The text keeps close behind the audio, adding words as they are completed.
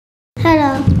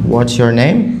What's your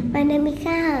name? My name is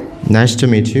Khan. Nice to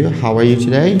meet you. How are you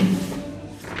today?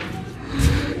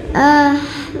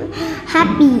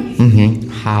 Happy.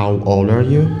 How old are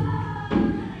you?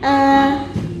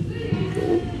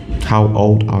 How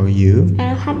old are you?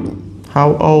 I'm happy.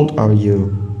 How old are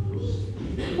you?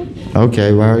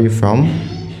 Okay, where are you from?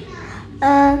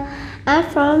 I'm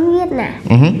from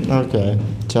Vietnam. Okay.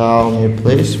 Tell me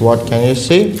please, what can you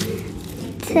see?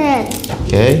 Trên,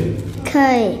 Okay.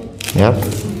 khơi, Yep.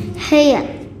 hiện,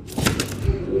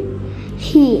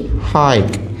 hỉ,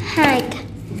 Hike. hike,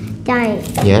 chạy,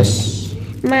 Yes.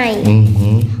 mày,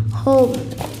 hôm,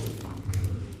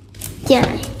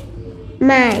 chạy,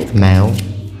 mày, Mount.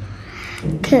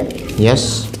 khử,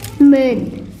 Yes. mình,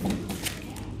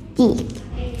 chỉ,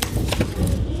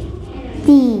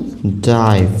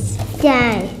 Dive.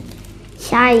 chạy,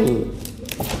 chạy,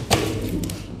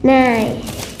 này,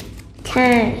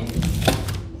 thai,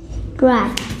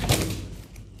 right,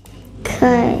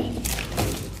 khơi,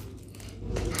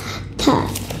 thật,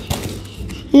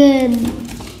 gần,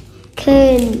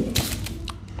 khên,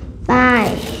 bài,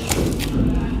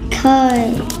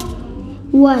 khơi,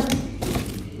 quật,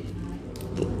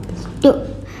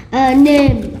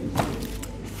 nêm,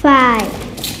 phải,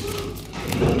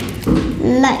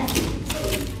 lệnh,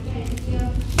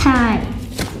 thải,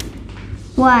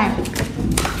 hoài,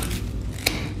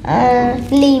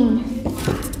 lim,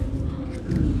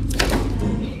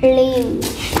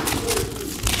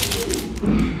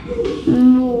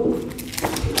 mù.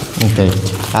 Okay.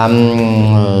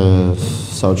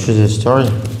 So choose a story.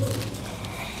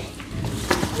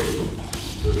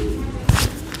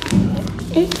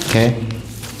 Okay.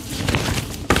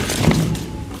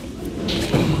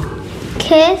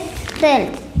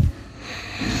 Castle.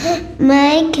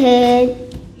 My cat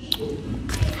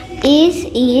is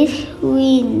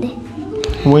wind.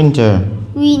 Winter.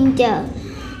 Winter.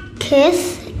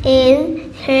 Kiss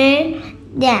in her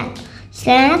that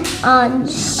sat on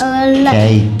a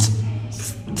lake.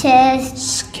 Skate.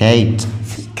 Skate.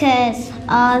 Kiss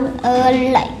on a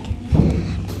lake.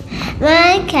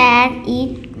 My cat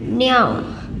is new.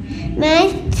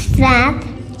 My cat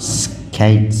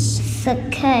Skates.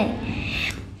 skate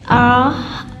are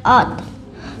odd.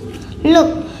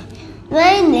 Look,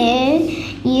 my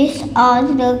name is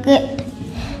on the gate.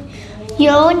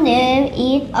 Your name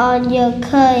is on your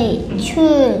cage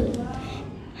too.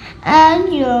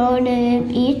 And your name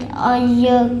is on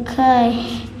your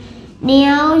cage.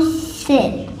 Now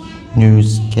sit. New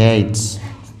skates.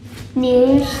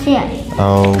 New sit.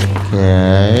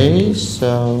 Okay.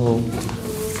 So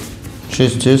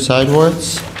choose two side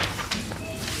words.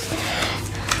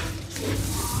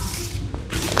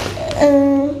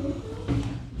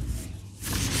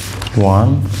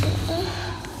 One.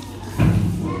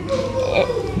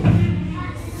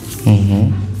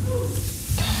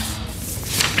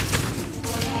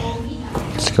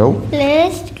 Let's go.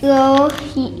 Let's go.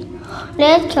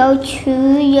 Let's go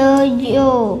to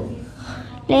your.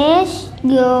 Let's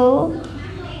go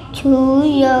to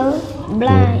your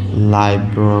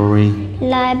Library.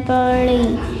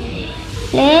 library.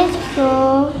 Let's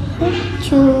go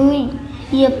to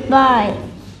your park.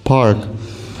 Park.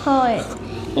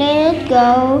 Let's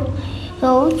go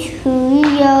to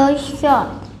your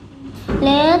shop.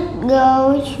 Let's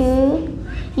go to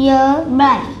your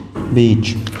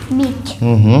Beach. beach.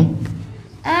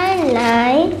 I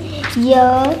like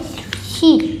your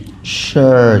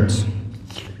Shirt.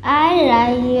 I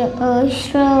like your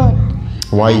shirt.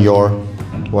 Why your?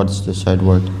 What's the side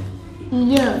word?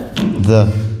 Your.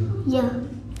 The.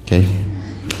 Okay.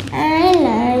 I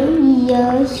like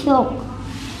your sock.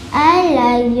 I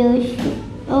like your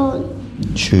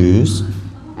Shoes.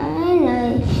 I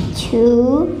like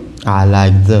shoes. I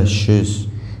like the shoes.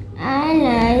 I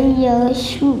like your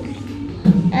shoes.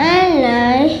 I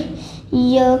like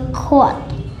your coat.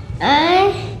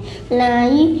 I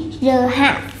like your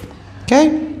hat. Okay.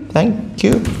 Thank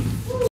you.